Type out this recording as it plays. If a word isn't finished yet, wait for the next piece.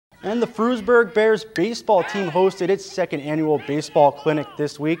And the Frewsburg Bears baseball team hosted its second annual baseball clinic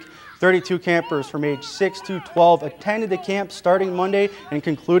this week. 32 campers from age 6 to 12 attended the camp starting Monday and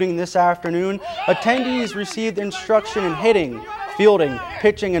concluding this afternoon. Attendees received instruction in hitting, fielding,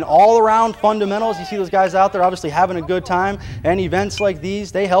 pitching, and all-around fundamentals. You see those guys out there obviously having a good time, and events like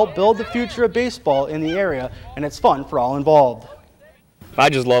these, they help build the future of baseball in the area, and it's fun for all involved. I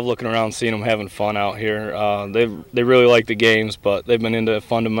just love looking around, seeing them having fun out here. They really like the games, but they've been into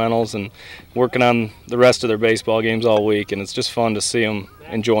fundamentals and working on the rest of their baseball games all week, and it's just fun to see them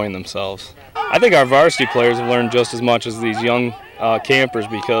enjoying themselves. I think our varsity players have learned just as much as these young campers,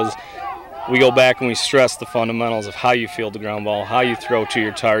 because we go back and we stress the fundamentals of how you field the ground ball, how you throw to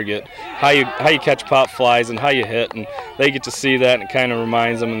your target, how you catch pop flies, and how you hit, and they get to see that, and it kind of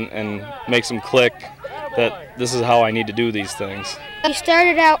reminds them and makes them click that this is how I need to do these things. We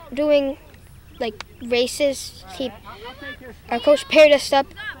started out doing like races. Our coach paired us up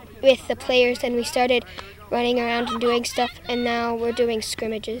with the players, and we started running around and doing stuff, and now we're doing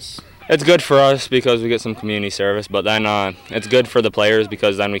scrimmages. It's good for us because we get some community service, but then it's good for the players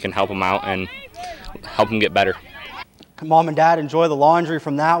because then we can help them out and help them get better. Mom and Dad, enjoy the laundry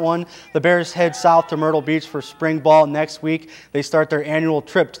from that one. The Bears head south to Myrtle Beach for spring ball next week. They start their annual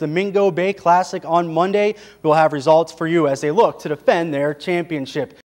trip to the Mingo Bay Classic on Monday. We'll have results for you as they look to defend their championship.